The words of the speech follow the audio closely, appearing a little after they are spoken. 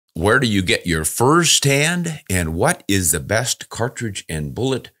Where do you get your furs tanned? And what is the best cartridge and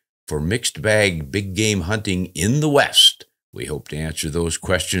bullet for mixed bag big game hunting in the West? We hope to answer those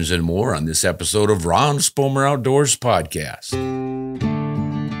questions and more on this episode of Ron Spomer Outdoors Podcast.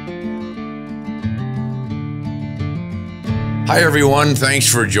 Hi, everyone. Thanks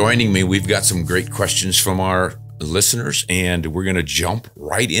for joining me. We've got some great questions from our listeners, and we're going to jump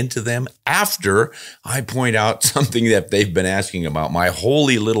right into them after I point out something that they've been asking about. My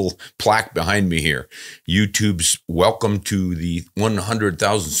holy little plaque behind me here. YouTube's welcome to the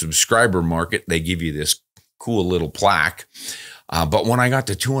 100,000 subscriber market. They give you this cool little plaque. But when I got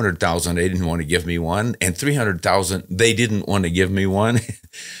to 200,000, they didn't want to give me one. And 300,000, they didn't want to give me one.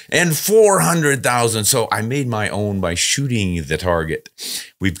 And 400,000. So I made my own by shooting the target.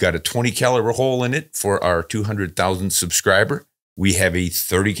 We've got a 20 caliber hole in it for our 200,000th subscriber. We have a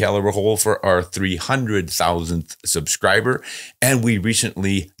 30 caliber hole for our 300,000th subscriber. And we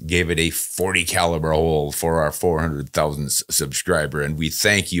recently gave it a 40 caliber hole for our 400,000th subscriber. And we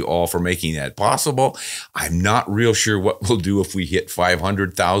thank you all for making that possible. I'm not real sure what we'll do if we hit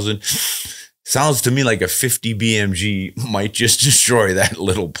 500,000. Sounds to me like a 50 BMG might just destroy that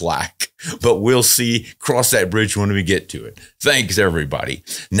little plaque. But we'll see. Cross that bridge when we get to it. Thanks, everybody.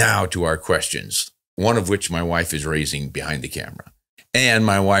 Now to our questions, one of which my wife is raising behind the camera. And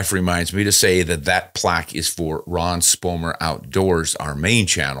my wife reminds me to say that that plaque is for Ron Spomer Outdoors, our main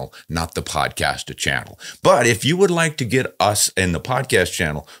channel, not the podcast channel. But if you would like to get us and the podcast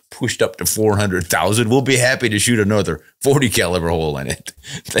channel pushed up to 400,000, we'll be happy to shoot another 40 caliber hole in it.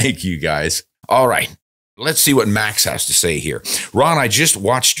 Thank you, guys. All right. Let's see what Max has to say here. Ron, I just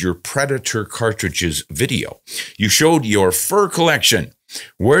watched your Predator cartridges video. You showed your fur collection.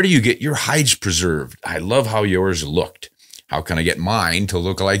 Where do you get your hides preserved? I love how yours looked. How can I get mine to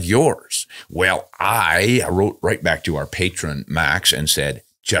look like yours? Well, I wrote right back to our patron, Max, and said,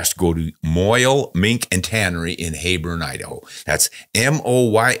 just go to Moyle Mink and Tannery in Hayburn, Idaho. That's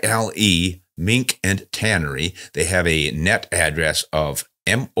M-O-Y-L-E, Mink and Tannery. They have a net address of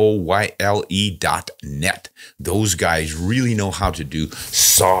moyle.net. Those guys really know how to do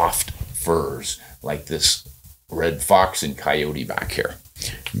soft furs like this red fox and coyote back here.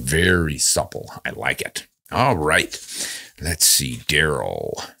 Very supple. I like it. All right. Let's see.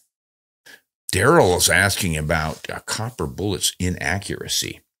 Daryl is asking about copper bullets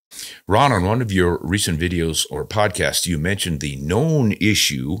inaccuracy. Ron, on one of your recent videos or podcasts, you mentioned the known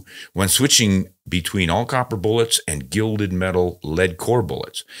issue when switching between all copper bullets and gilded metal lead core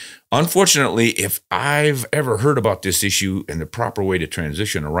bullets. Unfortunately, if I've ever heard about this issue and the proper way to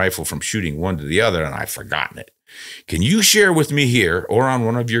transition a rifle from shooting one to the other, and I've forgotten it. Can you share with me here or on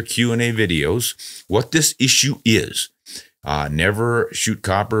one of your Q&A videos what this issue is? Never shoot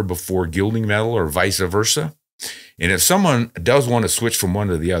copper before gilding metal or vice versa? And if someone does want to switch from one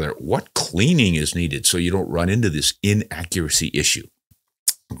to the other, what cleaning is needed so you don't run into this inaccuracy issue?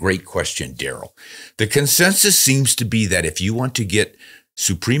 Great question, Daryl. The consensus seems to be that if you want to get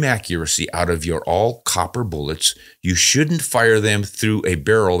supreme accuracy out of your all copper bullets, you shouldn't fire them through a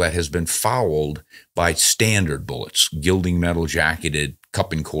barrel that has been fouled by standard bullets, gilding metal, jacketed,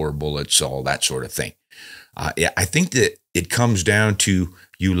 cup and core bullets, all that sort of thing. I think that it comes down to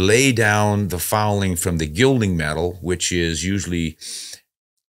you lay down the fouling from the gilding metal, which is usually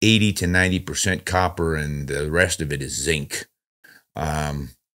 80 to 90% copper, and the rest of it is zinc. That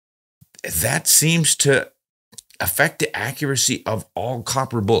seems to affect the accuracy of all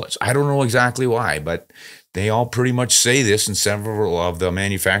copper bullets. I don't know exactly why, but they all pretty much say this, and several of the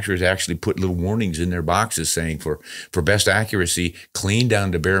manufacturers actually put little warnings in their boxes saying for best accuracy, clean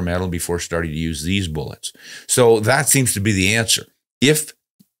down to bare metal before starting to use these bullets. So that seems to be the answer. If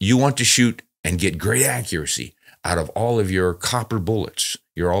you want to shoot and get great accuracy out of all of your copper bullets,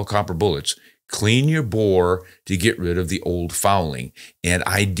 your all copper bullets, clean your bore to get rid of the old fouling. And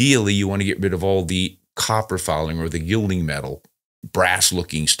ideally, you want to get rid of all the copper fouling or the gilding metal, brass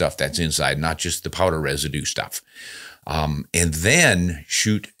looking stuff that's inside, not just the powder residue stuff. And then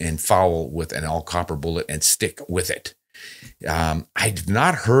shoot and foul with an all copper bullet and stick with it. I've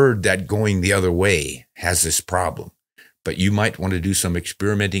not heard that going the other way has this problem, but you might want to do some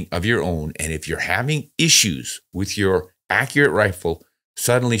experimenting of your own. And if you're having issues with your accurate rifle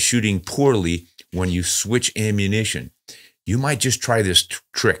suddenly shooting poorly when you switch ammunition, you might just try this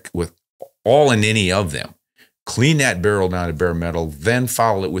trick with all and any of them. Clean that barrel down to bare metal, then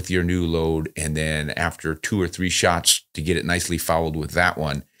foul it with your new load, and then after 2 or 3 shots to get it nicely fouled with that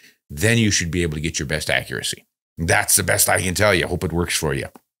one, then you should be able to get your best accuracy. That's the best I can tell you. Hope it works for you.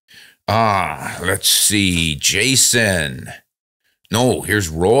 Let's see. Jason. No, here's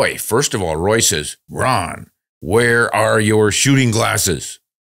Roy. First of all, Roy says, Ron, where are your shooting glasses?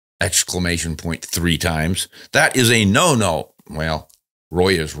 Exclamation point 3 times. That is a no-no. Well,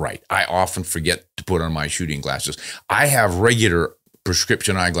 Roy is right. I often forget to put on my shooting glasses. I have regular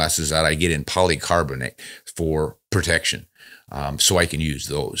prescription eyeglasses that I get in polycarbonate for protection, so I can use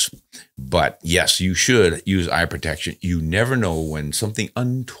those. But yes, you should use eye protection. You never know when something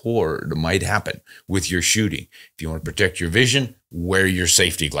untoward might happen with your shooting. If you want to protect your vision, wear your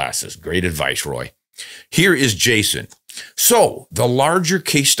safety glasses. Great advice, Roy. Here is Jason. So the larger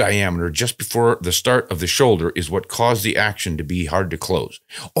case diameter just before the start of the shoulder is what caused the action to be hard to close.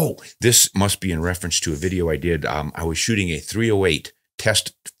 Oh, this must be in reference to a video I did. I was shooting a 308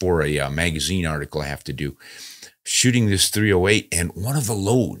 test for a magazine article I have to do. Shooting this 308 and one of the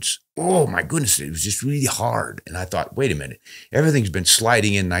loads, oh my goodness, it was just really hard. And I thought, wait a minute, everything's been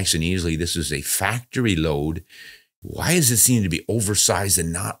sliding in nice and easily. This is a factory load. Why does it seem to be oversized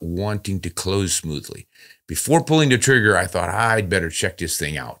and not wanting to close smoothly? Before pulling the trigger, I thought I'd better check this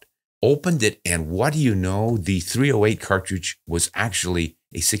thing out. Opened it, and what do you know? The 308 cartridge was actually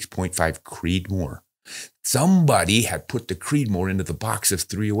a 6.5 Creedmoor. Somebody had put the Creedmoor into the box of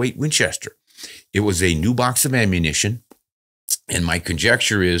 308 Winchester. It was a new box of ammunition, and my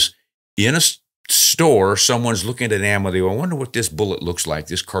conjecture is in a store, someone's looking at an ammo, they go, I wonder what this bullet looks like,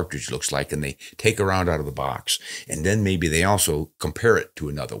 this cartridge looks like, and they take a round out of the box. And then maybe they also compare it to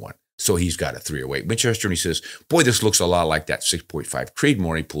another one. So he's got a 308 Winchester, and he says, boy, this looks a lot like that 6.5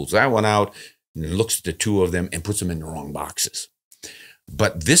 Creedmoor. He pulls that one out and looks at the two of them and puts them in the wrong boxes.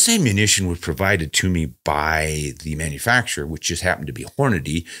 But this ammunition was provided to me by the manufacturer, which just happened to be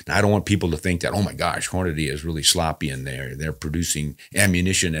Hornady. Now, I don't want people to think that, oh my gosh, Hornady is really sloppy in there. They're producing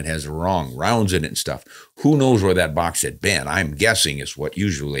ammunition that has the wrong rounds in it and stuff. Who knows where that box had been? I'm guessing is what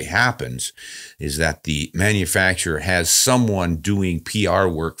usually happens is that the manufacturer has someone doing PR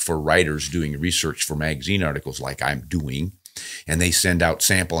work for writers doing research for magazine articles like I'm doing, and they send out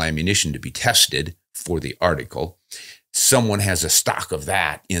sample ammunition to be tested for the article. Someone has a stock of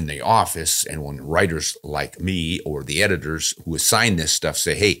that in the office, and when writers like me or the editors who assign this stuff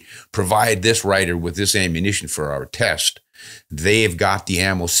say, hey, provide this writer with this ammunition for our test, they've got the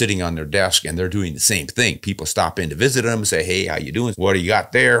ammo sitting on their desk, and they're doing the same thing. People stop in to visit them and say, hey, how you doing? What do you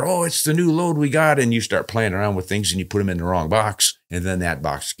got there? Oh, it's the new load we got, and you start playing around with things, and you put them in the wrong box, and then that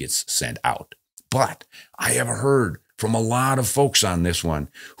box gets sent out. But I have heard from a lot of folks on this one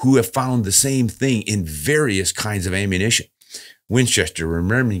who have found the same thing in various kinds of ammunition. Winchester,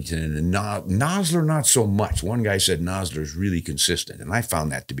 Remington, and Nosler, not so much. One guy said Nosler is really consistent, and I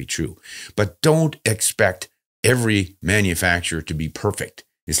found that to be true. But don't expect every manufacturer to be perfect.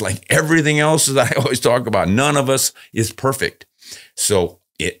 It's like everything else that I always talk about. None of us is perfect. So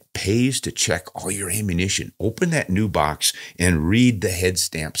it pays to check all your ammunition. Open that new box and read the head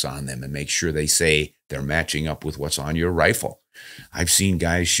stamps on them and make sure they say they're matching up with what's on your rifle. I've seen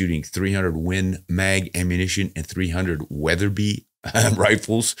guys shooting 300 Win Mag ammunition and 300 Weatherby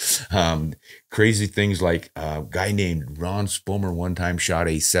rifles. Crazy things like a guy named Ron Spomer one time shot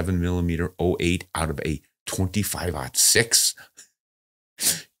a 7mm 08 out of a 25-06.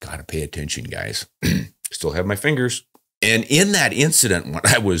 Gotta pay attention, guys. Still have my fingers. And in that incident, when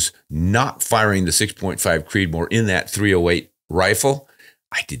I was not firing the 6.5 Creedmoor in that 308 rifle,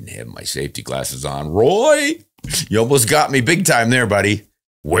 I didn't have my safety glasses on. Roy, you almost got me big time there, buddy.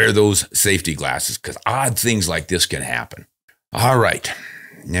 Wear those safety glasses because odd things like this can happen. All right.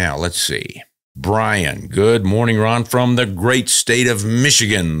 Now, let's see. Brian, good morning, Ron, from the great state of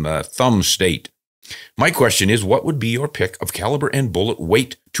Michigan, the thumb state. My question is, what would be your pick of caliber and bullet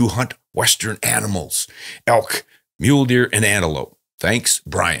weight to hunt Western animals? Elk, mule deer, and antelope. Thanks,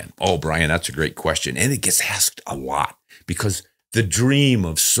 Brian. Oh, Brian, that's a great question. And it gets asked a lot because the dream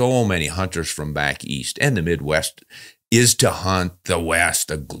of so many hunters from back east and the Midwest is to hunt the West,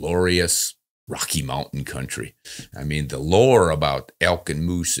 a glorious Rocky Mountain country. I mean, the lore about elk and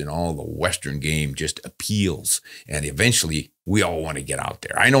moose and all the Western game just appeals. And eventually, we all want to get out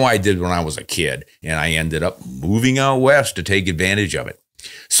there. I know I did when I was a kid, and I ended up moving out west to take advantage of it.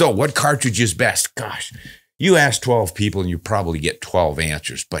 So what cartridge is best? Gosh, you ask 12 people, and you probably get 12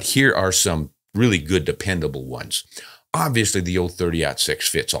 answers. But here are some really good, dependable ones. Obviously, the old 30-06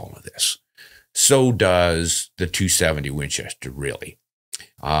 fits all of this. So does the 270 Winchester, really.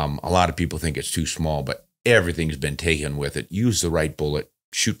 A lot of people think it's too small, but everything's been taken with it. Use the right bullet,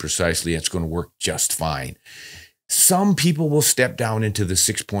 shoot precisely, and it's going to work just fine. Some people will step down into the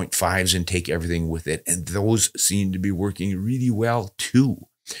 6.5s and take everything with it, and those seem to be working really well too.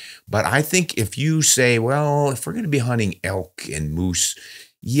 But I think if you say, well, if we're going to be hunting elk and moose,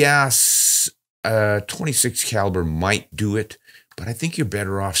 yes, 26 caliber might do it, but I think you're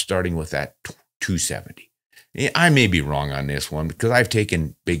better off starting with that 270. I may be wrong on this one because I've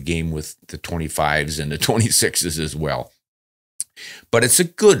taken big game with the 25s and the 26s as well. But it's a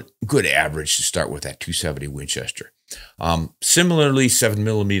good average to start with that 270 Winchester. Similarly,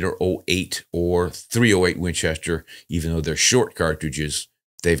 7mm 08 or 308 Winchester, even though they're short cartridges,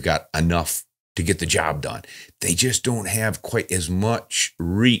 they've got enough to get the job done. They just don't have quite as much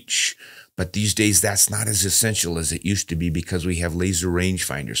reach. But these days, that's not as essential as it used to be because we have laser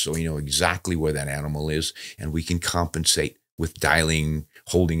rangefinders. So we know exactly where that animal is, and we can compensate with dialing,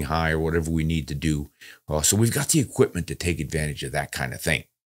 holding high, or whatever we need to do. So we've got the equipment to take advantage of that kind of thing.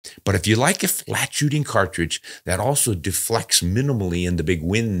 But if you like a flat shooting cartridge that also deflects minimally in the big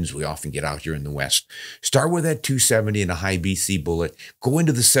winds we often get out here in the West, start with that 270 and a high BC bullet. Go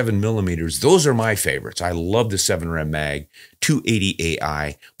into the 7mm. Those are my favorites. I love the 7 mag, 280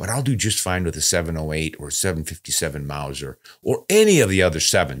 AI, but I'll do just fine with a 708 or 757 Mauser or any of the other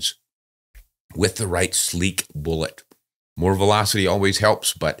 7s with the right sleek bullet. More velocity always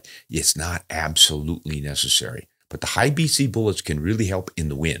helps, but it's not absolutely necessary. But the high BC bullets can really help in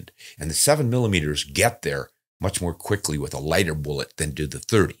the wind. And the 7mm get there much more quickly with a lighter bullet than do the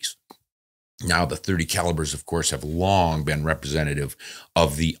 30s. Now, the 30 calibers, of course, have long been representative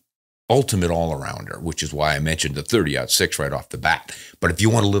of the ultimate all-arounder, which is why I mentioned the 30-06 right off the bat. But if you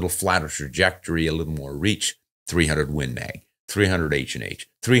want a little flatter trajectory, a little more reach, 300 Win Mag, 300 H&H,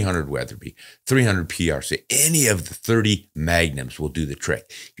 300 Weatherby, 300 PRC, any of the 30 Magnums will do the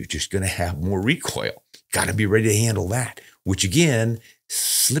trick. You're just going to have more recoil. Got to be ready to handle that, which again,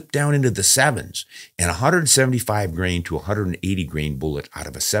 slip down into the 7s. And 175 grain to 180 grain bullet out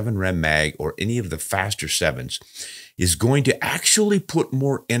of a 7 Rem mag or any of the faster 7s is going to actually put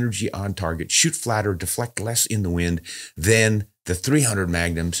more energy on target, shoot flatter, deflect less in the wind than the 300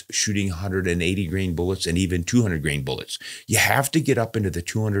 Magnums shooting 180 grain bullets and even 200 grain bullets. You have to get up into the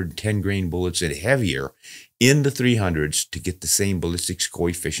 210 grain bullets and heavier in the 300s to get the same ballistics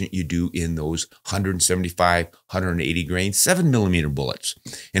coefficient you do in those 175, 180 grain 7mm bullets.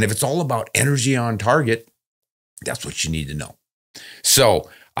 And if it's all about energy on target, that's what you need to know. So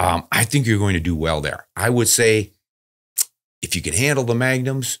I think you're going to do well there. I would say if you can handle the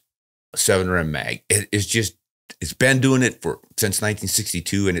Magnums, 7 Rem mag. It's been doing it since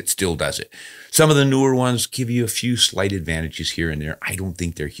 1962, and it still does it. Some of the newer ones give you a few slight advantages here and there. I don't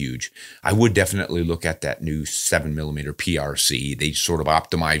think they're huge. I would definitely look at that new 7mm PRC. They sort of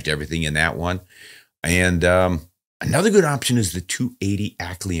optimized everything in that one. And another good option is the 280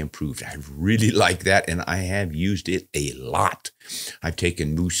 Ackley Improved. I really like that, and I have used it a lot. I've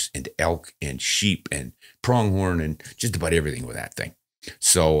taken moose and elk and sheep and pronghorn and just about everything with that thing.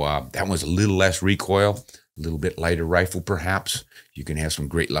 So that one's a little less recoil. A little bit lighter rifle, perhaps. You can have some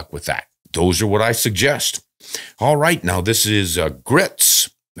great luck with that. Those are what I suggest. All right, now this is Grits.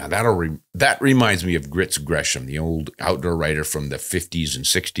 Now that reminds me of Grits Gresham, the old outdoor writer from the 50s and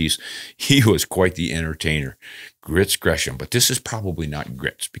 60s. He was quite the entertainer. Grits Gresham, but this is probably not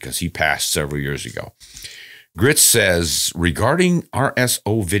Grits because he passed several years ago. Grits says, regarding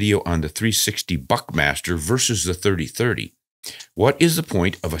RSO video on the 360 Buckmaster versus the 30-30, what is the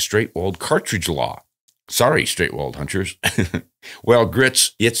point of a straight-walled cartridge law? Sorry, straight-walled hunters. Well,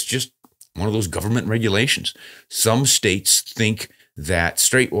 Grits, it's just one of those government regulations. Some states think that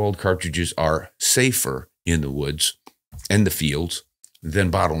straight-walled cartridges are safer in the woods and the fields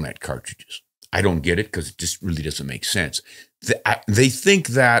than bottleneck cartridges. I don't get it because it just really doesn't make sense. They think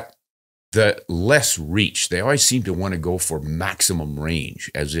that the less reach, they always seem to want to go for maximum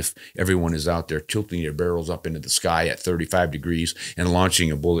range, as if everyone is out there tilting their barrels up into the sky at 35 degrees and launching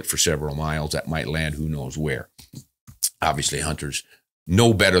a bullet for several miles that might land who knows where. Obviously, hunters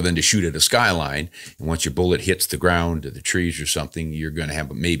know better than to shoot at a skyline. And once your bullet hits the ground or the trees or something, you're going to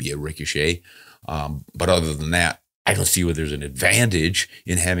have maybe a ricochet. But other than that, I don't see where there's an advantage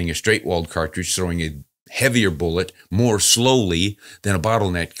in having a straight-walled cartridge throwing a heavier bullet more slowly than a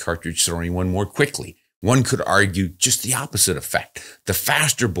bottleneck cartridge throwing one more quickly. One could argue just the opposite effect. The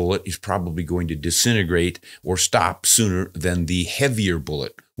faster bullet is probably going to disintegrate or stop sooner than the heavier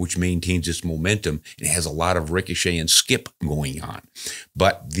bullet, which maintains its momentum and has a lot of ricochet and skip going on.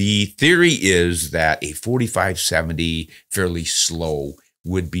 But the theory is that a 45-70 fairly slow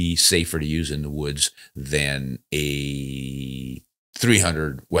would be safer to use in the woods than a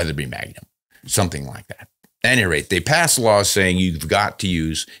 300 Weatherby Magnum. Something like that. At any rate, they passed laws saying you've got to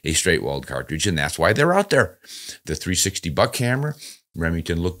use a straight-walled cartridge, and that's why they're out there. The 360 Buckhammer,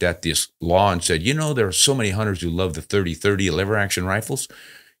 Remington looked at this law and said, you know, there are so many hunters who love the 30-30 lever-action rifles.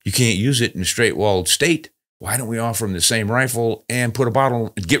 You can't use it in a straight-walled state. Why don't we offer them the same rifle and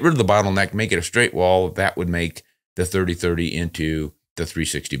get rid of the bottleneck, make it a straight wall? That would make the 30-30 into the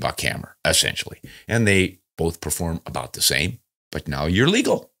 360 Buckhammer, essentially. And they both perform about the same, but now you're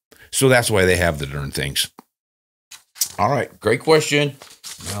legal. So that's why they have the darn things. All right, great question.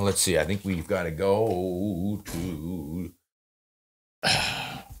 Now let's see. I think we've got to go to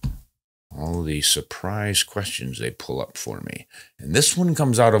all the surprise questions they pull up for me. And this one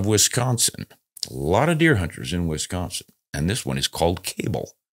comes out of Wisconsin. A lot of deer hunters in Wisconsin. And this one is called Caleb.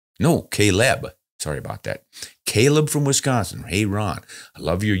 Sorry about that. Caleb from Wisconsin. Hey, Ron, I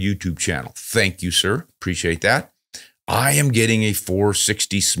love your YouTube channel. Thank you, sir. Appreciate that. I am getting a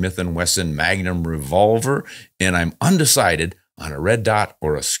 460 Smith & Wesson Magnum revolver, and I'm undecided on a red dot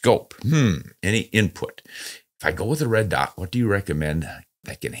or a scope. Any input? If I go with a red dot, what do you recommend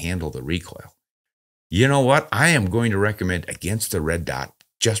that can handle the recoil? You know what? I am going to recommend against the red dot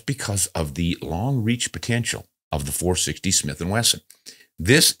just because of the long reach potential of the 460 Smith & Wesson.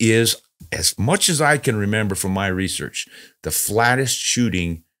 This is, as much as I can remember from my research, the flattest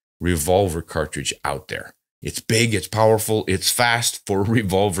shooting revolver cartridge out there. It's big, it's powerful, it's fast for a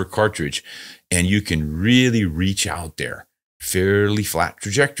revolver cartridge, and you can really reach out there. Fairly flat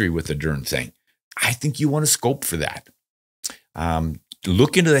trajectory with the darn thing. I think you want a scope for that.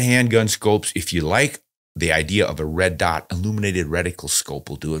 Look into the handgun scopes. If you like the idea of a red dot, illuminated reticle scope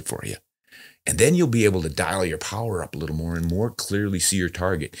will do it for you. And then you'll be able to dial your power up a little more and more clearly see your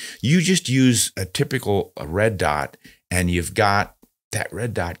target. You just use a typical red dot, and you've got that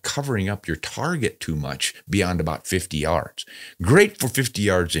red dot covering up your target too much beyond about 50 yards. Great for 50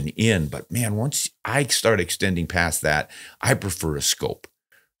 yards and in, but man, once I start extending past that, I prefer a scope.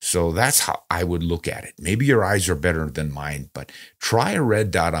 So that's how I would look at it. Maybe your eyes are better than mine, but try a red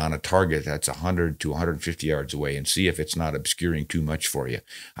dot on a target that's 100 to 150 yards away and see if it's not obscuring too much for you.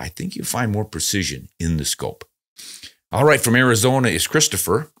 I think you'll find more precision in the scope. All right, from Arizona is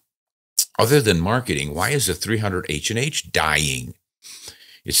Christopher. Other than marketing, why is the 300 H&H dying?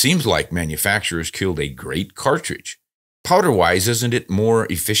 It seems like manufacturers killed a great cartridge. Powder-wise, isn't it more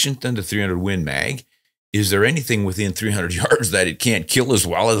efficient than the 300 Win Mag? Is there anything within 300 yards that it can't kill as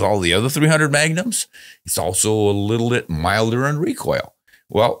well as all the other 300 Magnums? It's also a little bit milder in recoil.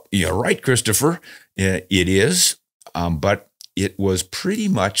 Well, you're right, Christopher. It is, but it was pretty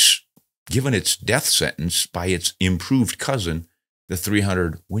much given its death sentence by its improved cousin, the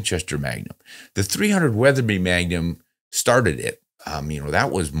 300 Winchester Magnum. The 300 Weatherby Magnum started it.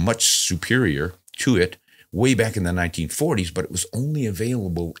 That was much superior to it way back in the 1940s, but it was only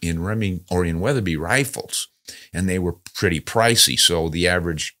available in Remington or in Weatherby rifles, and they were pretty pricey, so the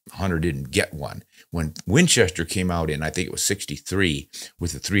average hunter didn't get one. When Winchester came out in, I think it was 63,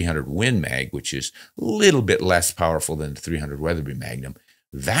 with the 300 Win Mag, which is a little bit less powerful than the 300 Weatherby Magnum,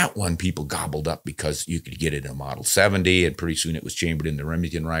 that one people gobbled up because you could get it in a Model 70, and pretty soon it was chambered in the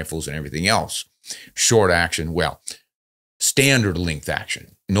Remington rifles and everything else. Short action, standard length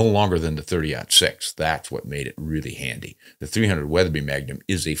action, no longer than the 30-06. That's what made it really handy. The 300 Weatherby Magnum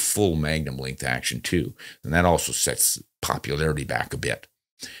is a full Magnum length action too, and that also sets popularity back a bit.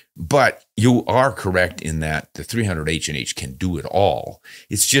 But you are correct in that the 300 H&H can do it all.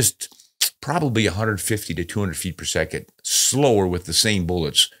 It's just probably 150 to 200 feet per second slower with the same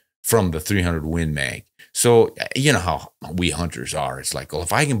bullets from the 300 Win Mag. So, you know how we hunters are. It's like, well,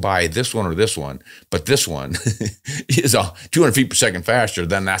 if I can buy this one or this one, but this one is 200 feet per second faster,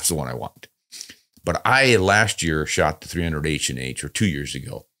 then that's the one I want. But I last year shot the 300 H&H, or 2 years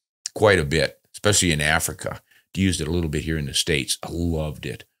ago, quite a bit, especially in Africa. Used it a little bit here in the States. I loved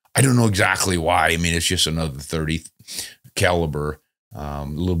it. I don't know exactly why. I mean, it's just another 30 caliber, a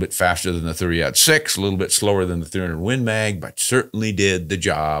little bit faster than the 30-06, a little bit slower than the 300 Win Mag, but certainly did the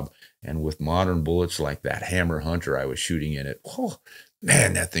job. And with modern bullets like that Hammer Hunter I was shooting in it, oh,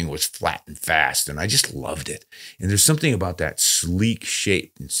 man, that thing was flat and fast, and I just loved it. And there's something about that sleek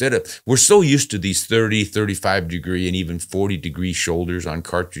shape. We're so used to these 30, 35 degree, and even 40 degree shoulders on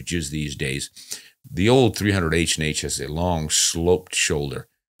cartridges these days. The old 300 H&H has a long sloped shoulder,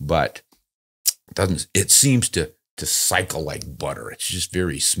 but it seems to cycle like butter. It's just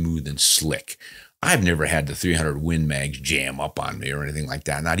very smooth and slick. I've never had the 300 Win Mags jam up on me or anything like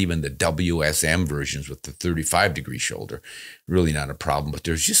that. Not even the WSM versions with the 35 degree shoulder. Really not a problem, but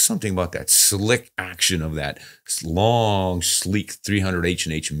there's just something about that slick action of that long, sleek 300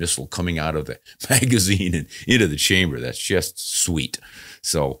 H&H missile coming out of the magazine and into the chamber. That's just sweet.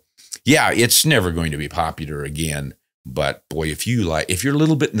 So yeah, it's never going to be popular again. But boy, if you're a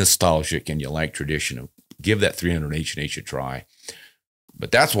little bit nostalgic and you like tradition, give that 300 H&H a try.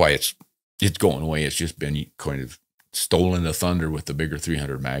 But that's why it's going away. It's just been kind of stolen the thunder with the bigger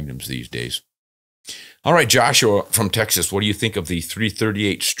 300 Magnums these days. All right, Joshua from Texas, what do you think of the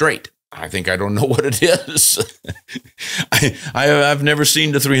 338 straight? I think I don't know what it is. I've never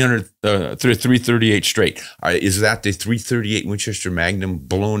seen the 338 straight. Is that the 338 Winchester Magnum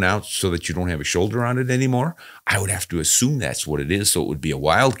blown out so that you don't have a shoulder on it anymore? I would have to assume that's what it is. So it would be a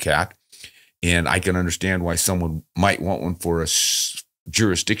Wildcat. And I can understand why someone might want one for a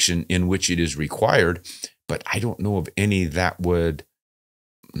jurisdiction in which it is required, but I don't know of any that would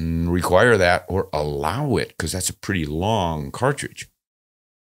require that or allow it, because that's a pretty long cartridge.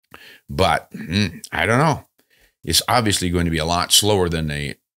 But I don't know. It's obviously going to be a lot slower than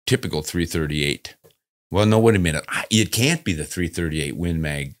a typical 338. Well, no, wait a minute. It can't be the 338 Win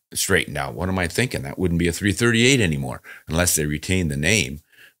Mag straightened out. What am I thinking? That wouldn't be a 338 anymore unless they retain the name.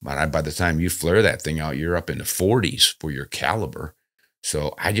 But by the time you flare that thing out, you're up in the 40s for your caliber.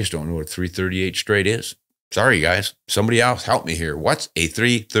 So I just don't know what 338 straight is. Sorry, guys. Somebody else help me here. What's a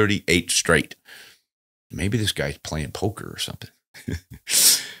 338 straight? Maybe this guy's playing poker or something.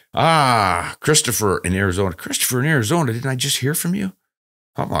 Christopher in Arizona. Christopher in Arizona, didn't I just hear from you?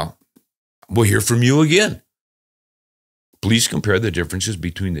 Well, we'll hear from you again. Please compare the differences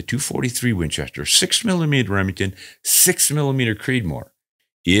between the 243 Winchester, 6mm Remington, 6mm Creedmoor.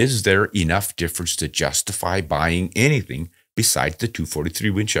 Is there enough difference to justify buying anything besides the 243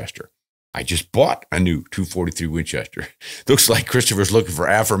 Winchester? I just bought a new 243 Winchester. Looks like Christopher's looking for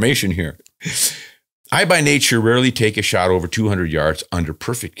affirmation here. I, by nature, rarely take a shot over 200 yards under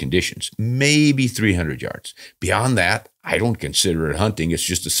perfect conditions, maybe 300 yards. Beyond that, I don't consider it hunting. It's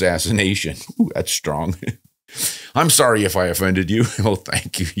just assassination. Ooh, that's strong. I'm sorry if I offended you. Oh,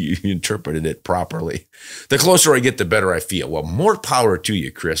 thank you. You interpreted it properly. The closer I get, the better I feel. Well, more power to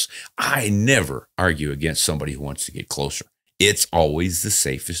you, Chris. I never argue against somebody who wants to get closer. It's always the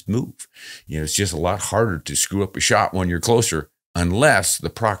safest move. It's just a lot harder to screw up a shot when you're closer, unless the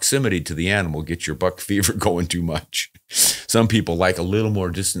proximity to the animal gets your buck fever going too much. Some people like a little more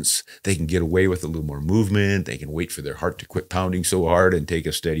distance. They can get away with a little more movement. They can wait for their heart to quit pounding so hard and take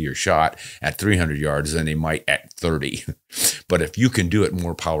a steadier shot at 300 yards than they might at 30. But if you can do it,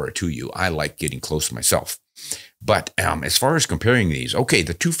 more power to you. I like getting close myself. But as far as comparing these, okay,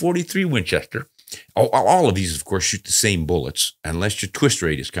 the 243 Winchester, all of these, of course, shoot the same bullets, unless your twist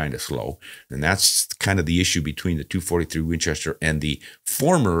rate is kind of slow. And that's kind of the issue between the 243 Winchester and the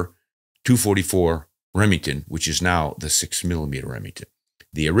former 244 Remington, which is now the 6mm Remington.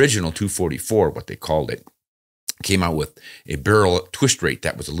 The original 244, what they called it, came out with a barrel twist rate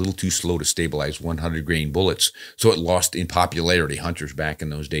that was a little too slow to stabilize 100 grain bullets. So it lost in popularity. Hunters back in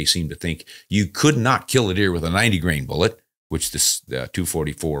those days seemed to think you could not kill a deer with a 90 grain bullet, which the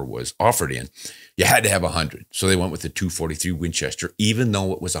 244 was offered in. You had to have 100. So they went with the 243 Winchester, even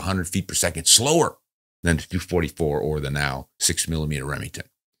though it was 100 feet per second slower than the 244 or the now 6mm Remington.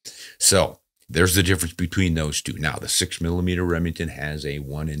 So there's the difference between those two. Now, the 6mm Remington has a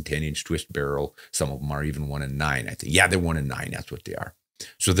 1 in 10 inch twist barrel. Some of them are even 1 in 9, I think. Yeah, they're 1 in 9. That's what they are.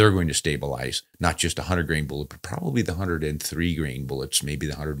 So they're going to stabilize not just a 100 grain bullet, but probably the 103 grain bullets, maybe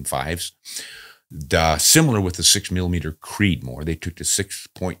the 105s. Similar with the 6mm Creedmoor. They took the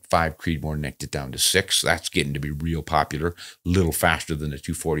 6.5 Creedmoor, necked it down to 6. That's getting to be real popular, a little faster than the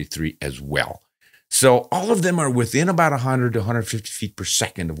 243 as well. So all of them are within about 100 to 150 feet per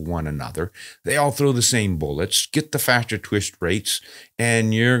second of one another. They all throw the same bullets, get the faster twist rates,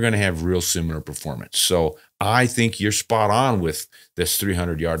 and you're going to have real similar performance. So I think you're spot on with this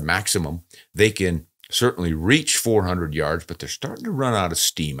 300-yard maximum. They can certainly reach 400 yards, but they're starting to run out of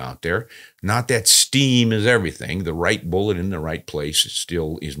steam out there. Not that steam is everything. The right bullet in the right place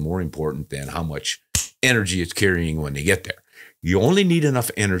still is more important than how much energy it's carrying when they get there. You only need enough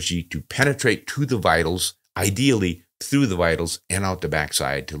energy to penetrate to the vitals, ideally through the vitals and out the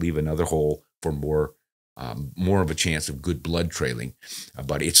backside, to leave another hole for more of a chance of good blood trailing.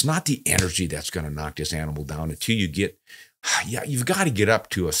 But it's not the energy that's going to knock this animal down until you get, you've got to get up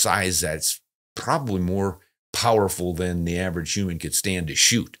to a size that's probably more powerful than the average human could stand to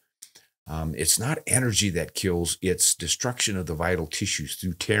shoot. It's not energy that kills, it's destruction of the vital tissues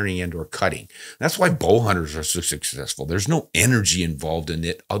through tearing and or cutting. That's why bow hunters are so successful. There's no energy involved in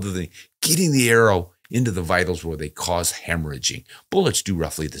it other than getting the arrow into the vitals where they cause hemorrhaging. Bullets do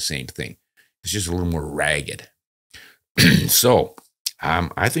roughly the same thing. It's just a little more ragged. So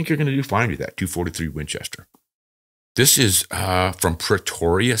I think you're going to do fine with that 243 Winchester. This is from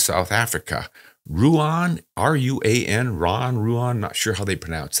Pretoria, South Africa. Ruan, R-U-A-N, Ruan, not sure how they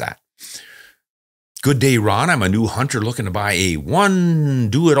pronounce that. Good day, Ron. I'm a new hunter looking to buy a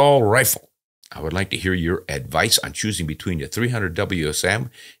one do-it-all rifle. I would like to hear your advice on choosing between the 300 WSM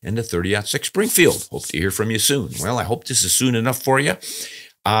and the 30-06 Springfield. Hope to hear from you soon. Well, I hope this is soon enough for you.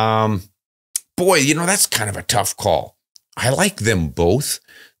 Boy, that's kind of a tough call. I like them both.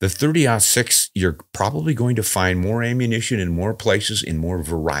 The 30-06, you're probably going to find more ammunition in more places, in more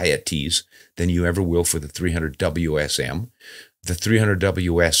varieties than you ever will for the 300 WSM. The 300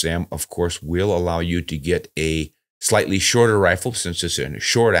 WSM, of course, will allow you to get a slightly shorter rifle since it's in a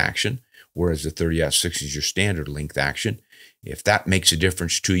short action, whereas the 30-06 is your standard length action. If that makes a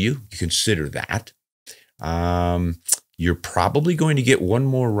difference to you, you consider that. You're probably going to get one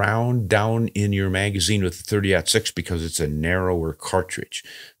more round down in your magazine with the 30-06 because it's a narrower cartridge.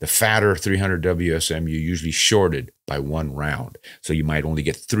 The fatter 300 WSM, you usually shorted by one round. So you might only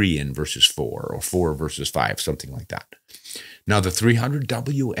get 3 in versus 4 or 4 versus 5, something like that. Now, the 300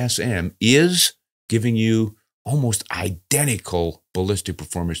 WSM is giving you almost identical ballistic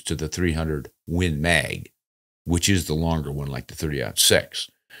performance to the 300 Win Mag, which is the longer one like the 30-06.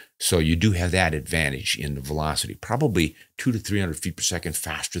 So you do have that advantage in the velocity, probably 200 to 300 feet per second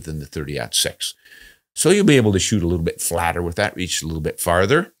faster than the 30-06. So you'll be able to shoot a little bit flatter with that, reach a little bit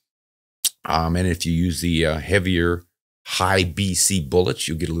farther. And if you use the heavier high BC bullets,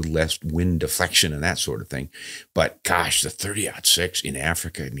 you'll get a little less wind deflection and that sort of thing. But gosh, the 30-06 in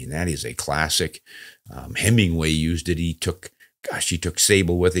Africa, I mean, that is a classic. Hemingway used it. He took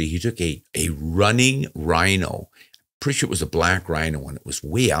sable with it. He took a running rhino. Pretty sure it was a black rhino, and it was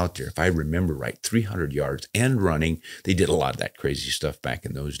way out there, if I remember right, 300 yards and running. They did a lot of that crazy stuff back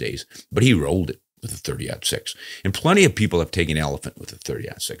in those days, but he rolled it with a 30-06. And plenty of people have taken elephant with a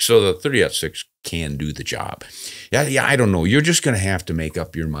 30-06. So the 30-06 can do the job. Yeah, I don't know. You're just going to have to make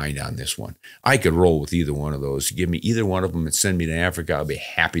up your mind on this one. I could roll with either one of those. Give me either one of them and send me to Africa. I'll be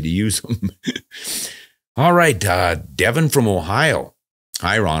happy to use them. All right, Devin from Ohio.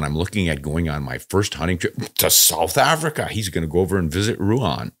 Hi, Ron. I'm looking at going on my first hunting trip to South Africa. He's going to go over and visit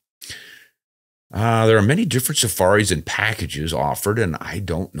Rouen. There are many different safaris and packages offered, and I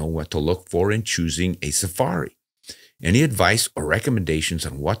don't know what to look for in choosing a safari. Any advice or recommendations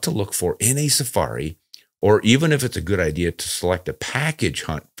on what to look for in a safari, or even if it's a good idea to select a package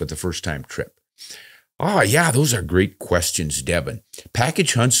hunt for the first-time trip? Oh, yeah, those are great questions, Devin.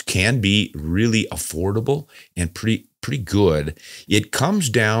 Package hunts can be really affordable and pretty good. It comes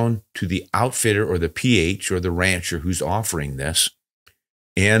down to the outfitter or the PH or the rancher who's offering this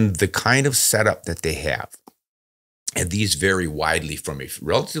and the kind of setup that they have. And these vary widely from a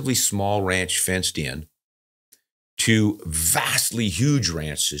relatively small ranch fenced in to vastly huge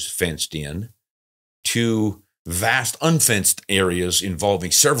ranches fenced in to vast unfenced areas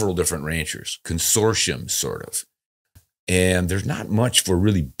involving several different ranchers, consortiums sort of. And there's not much for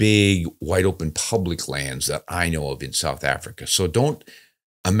really big, wide open public lands that I know of in South Africa. So don't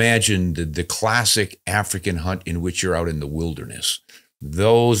imagine the classic African hunt in which you're out in the wilderness.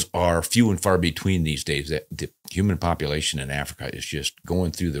 Those are few and far between these days. The human population in Africa is just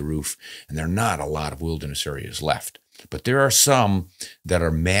going through the roof, and there are not a lot of wilderness areas left. But there are some that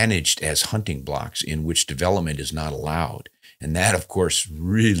are managed as hunting blocks in which development is not allowed. And that, of course,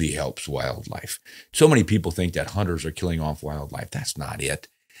 really helps wildlife. So many people think that hunters are killing off wildlife. That's not it.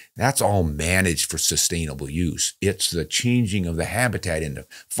 That's all managed for sustainable use. It's the changing of the habitat into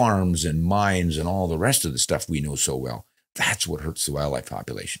farms and mines and all the rest of the stuff we know so well. That's what hurts the wildlife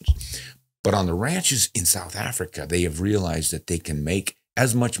populations. But on the ranches in South Africa, they have realized that they can make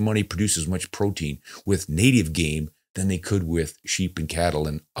as much money, produce as much protein with native game than they could with sheep and cattle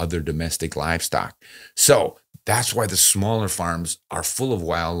and other domestic livestock. So that's why the smaller farms are full of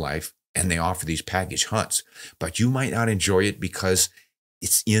wildlife and they offer these package hunts. But you might not enjoy it because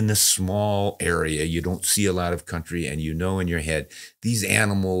it's in a small area. You don't see a lot of country, and you know in your head, these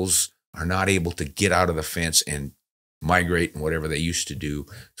animals are not able to get out of the fence and migrate and whatever they used to do.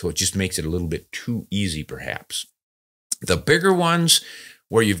 So it just makes it a little bit too easy, perhaps. The bigger ones,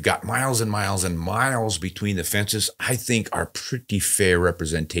 where you've got miles and miles and miles between the fences, I think are pretty fair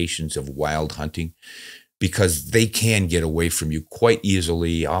representations of wild hunting because they can get away from you quite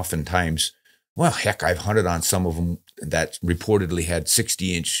easily. Oftentimes, well, heck, I've hunted on some of them that reportedly had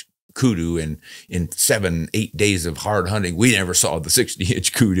 60-inch kudu, and in 7-8 days of hard hunting, we never saw the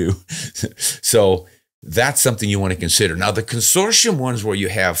 60-inch kudu. So that's something you want to consider. Now, the consortium ones where you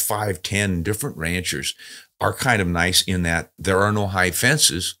have 5-10 different ranchers are kind of nice in that there are no high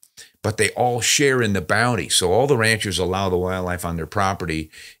fences, but they all share in the bounty. So all the ranchers allow the wildlife on their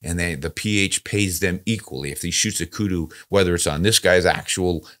property, and the PH pays them equally. If he shoots a kudu, whether it's on this guy's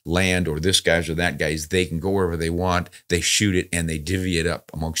actual land or this guy's or that guy's, they can go wherever they want, they shoot it, and they divvy it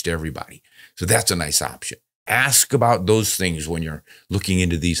up amongst everybody. So that's a nice option. Ask about those things when you're looking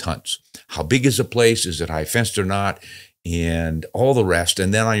into these hunts. How big is the place? Is it high fenced or not? And all the rest.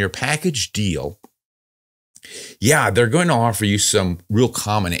 And then on your package deal, yeah, they're going to offer you some real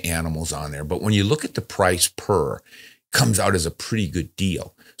common animals on there. But when you look at the price per, comes out as a pretty good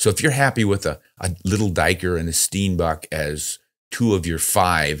deal. So if you're happy with a little diker and a steenbuck as 2 of your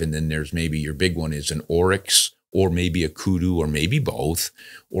 5, and then there's maybe your big one is an oryx, or maybe a kudu, or maybe both,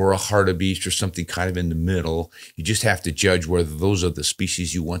 or a hartebeest, or something kind of in the middle. You just have to judge whether those are the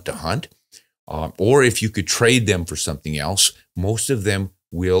species you want to hunt, or if you could trade them for something else. Most of them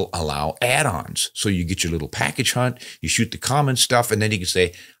will allow add-ons. So you get your little package hunt, you shoot the common stuff, and then you can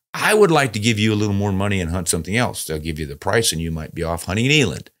say, I would like to give you a little more money and hunt something else. They'll give you the price, and you might be off hunting an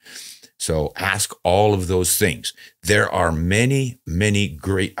eland. So ask all of those things. There are many, many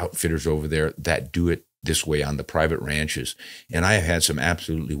great outfitters over there that do it this way on the private ranches. And I have had some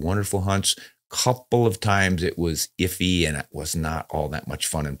absolutely wonderful hunts. Couple of times it was iffy and it was not all that much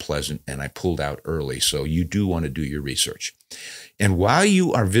fun and pleasant, and I pulled out early. So you do want to do your research. And while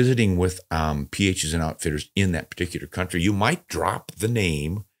you are visiting with PHs and outfitters in that particular country, you might drop the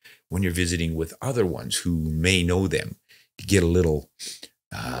name when you're visiting with other ones who may know them to get a little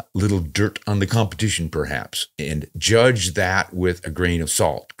dirt on the competition, perhaps, and judge that with a grain of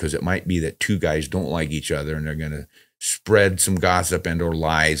salt, because it might be that 2 guys don't like each other and they're going to spread some gossip and or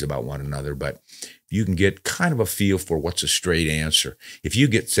lies about one another. But you can get kind of a feel for what's a straight answer. If you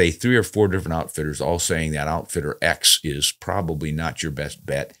get, say, 3 or 4 different outfitters all saying that outfitter X is probably not your best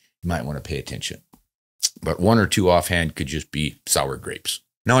bet, you might want to pay attention. But 1 or 2 offhand could just be sour grapes.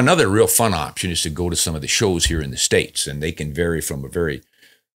 Now, another real fun option is to go to some of the shows here in the States, and they can vary from a very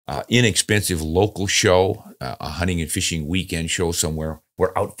inexpensive local show, a hunting and fishing weekend show somewhere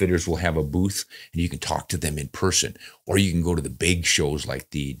where outfitters will have a booth and you can talk to them in person. Or you can go to the big shows like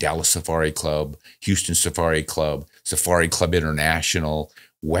the Dallas Safari Club, Houston Safari Club International,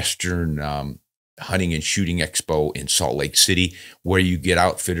 Western Hunting and Shooting Expo in Salt Lake City, where you get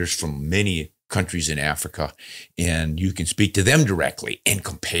outfitters from many countries in Africa, and you can speak to them directly and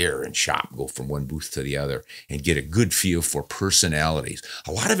compare and shop, go from one booth to the other and get a good feel for personalities.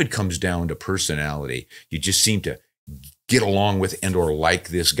 A lot of it comes down to personality. You just seem to get along with and or like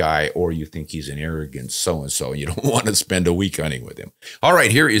this guy, or you think he's an arrogant so-and-so, and you don't want to spend a week hunting with him. All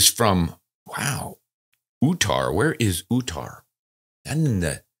right, here is from, wow, Uttar. Where is Uttar? And in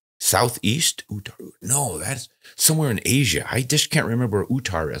the southeast? Uttar? No, that's somewhere in Asia. I just can't remember where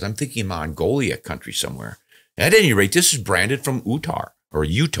Uttar is. I'm thinking Mongolia country somewhere. At any rate, this is branded from Uttar, or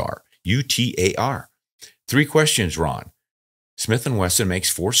Uttar, U-T-A-R. 3 questions, Ron. Smith & Wesson makes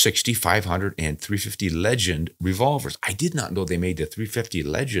 460, 500, and 350 Legend revolvers. I did not know they made the 350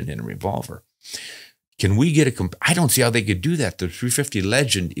 Legend in a revolver. Can we get I don't see how they could do that. The 350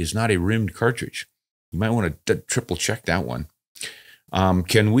 Legend is not a rimmed cartridge. You might want to triple check that one.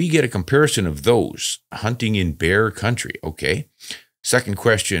 Can we get a comparison of those hunting in bear country? Okay. Second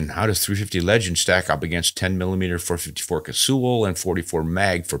question, how does 350 Legend stack up against 10 millimeter 454 Casual and 44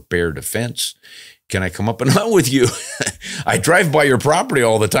 mag for bear defense? Can I come up and hunt with you? I drive by your property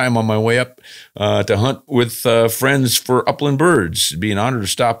all the time on my way up to hunt with friends for upland birds. It'd be an honor to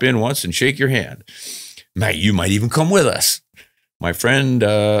stop in once and shake your hand. You might even come with us. My friend,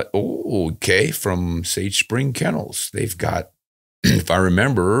 from Sage Spring Kennels. They've got, if I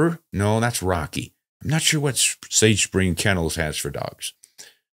remember, no, that's Rocky. I'm not sure what Sage Spring Kennels has for dogs.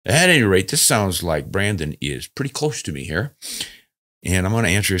 At any rate, this sounds like Brandon is pretty close to me here. And I'm going to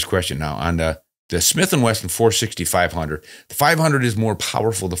answer his question now. On the Smith & Wesson 460 500, the 500 is more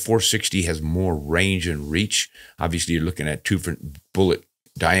powerful. The 460 has more range and reach. Obviously, you're looking at 2 different bullet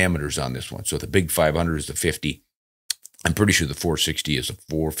diameters on this one. So the big 500 is the 50. I'm pretty sure the 460 is a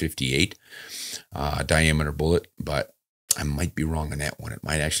 458 diameter bullet, but I might be wrong on that one. It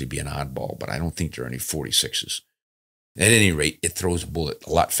might actually be an oddball, but I don't think there are any 46s. At any rate, it throws a bullet a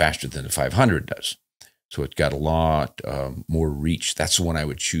lot faster than the 500 does. So it's got a lot more reach. That's the one I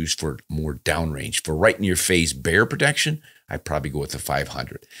would choose for more downrange. For right in your face bear protection, I'd probably go with the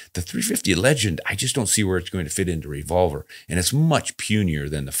 500. The 350 Legend, I just don't see where it's going to fit into revolver. And it's much punier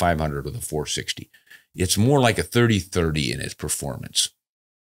than the 500 or the 460. It's more like a 30-30 in its performance.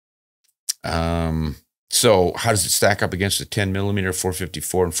 So how does it stack up against the 10 millimeter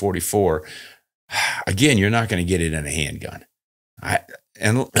 454 and 44? Again, you're not going to get it in a handgun.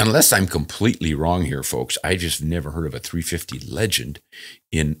 And unless I'm completely wrong here, folks, I just never heard of a 350 Legend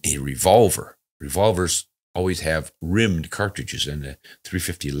in a revolver. Revolvers always have rimmed cartridges, and the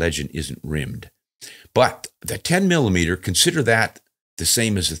 350 Legend isn't rimmed. But the 10 millimeter, consider that the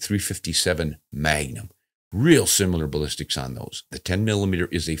same as the 357 Magnum. Real similar ballistics on those. The 10 millimeter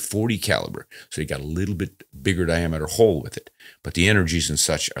is a 40 caliber, so you got a little bit bigger diameter hole with it, but the energies and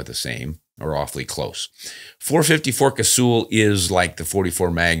such are the same or awfully close. 454 Casual is like the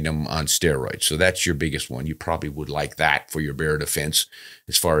 44 Magnum on steroids, so that's your biggest one. You probably would like that for your bear defense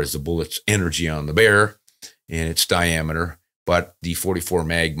as far as the bullet's energy on the bear in its diameter, but the 44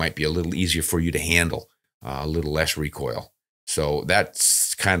 mag might be a little easier for you to handle, a little less recoil. So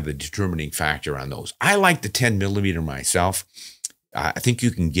that's kind of the determining factor on those. I like the 10 millimeter myself. I think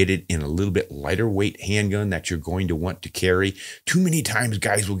you can get it in a little bit lighter weight handgun that you're going to want to carry. Too many times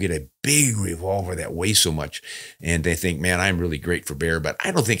guys will get a big revolver that weighs so much and they think, man, I'm really great for bear, but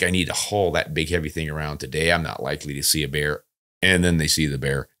I don't think I need to haul that big heavy thing around today. I'm not likely to see a bear. And then they see the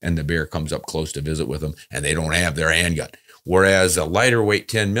bear and the bear comes up close to visit with them and they don't have their handgun. Whereas a lighter weight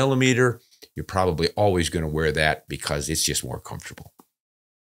 10 millimeter, you're probably always going to wear that because it's just more comfortable.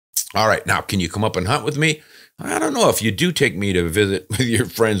 All right. Now, can you come up and hunt with me? I don't know. If you do take me to visit with your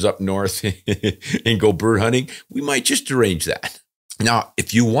friends up north and go bird hunting, we might just arrange that. Now,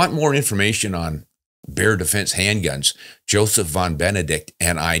 if you want more information on bear defense handguns, Joseph Von Benedict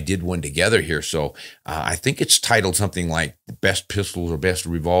and I did one together here. So I think it's titled something like Best Pistols or Best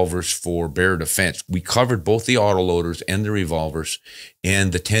Revolvers for Bear Defense. We covered both the autoloaders and the revolvers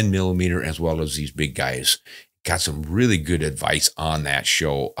and the 10 millimeter as well as these big guys. Got some really good advice on that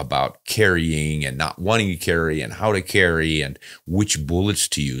show about carrying and not wanting to carry and how to carry and which bullets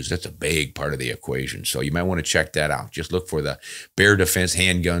to use. That's a big part of the equation. So you might want to check that out. Just look for the Bear Defense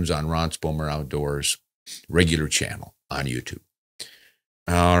Handguns on Ron Spomer Outdoors regular channel on YouTube.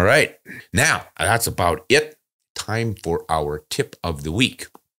 All right. Now, that's about it. Time for our tip of the week.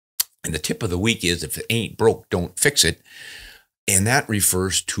 And the tip of the week is, if it ain't broke, don't fix it. And that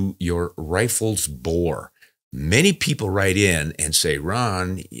refers to your rifle's bore. Many people write in and say,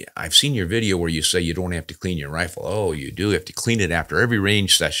 Ron, I've seen your video where you say you don't have to clean your rifle. Oh, you do. You have to clean it after every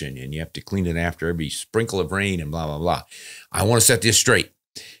range session, and you have to clean it after every sprinkle of rain and blah, blah, blah. I want to set this straight.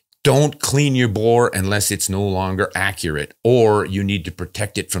 Don't clean your bore unless it's no longer accurate or you need to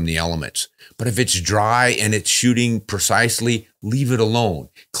protect it from the elements. But if it's dry and it's shooting precisely, leave it alone.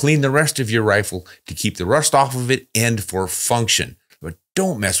 Clean the rest of your rifle to keep the rust off of it and for function. But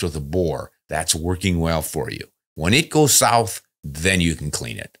don't mess with the bore. That's working well for you. When it goes south, then you can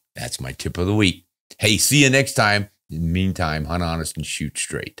clean it. That's my tip of the week. Hey, see you next time. In the meantime, hunt honest and shoot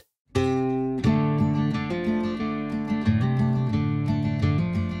straight.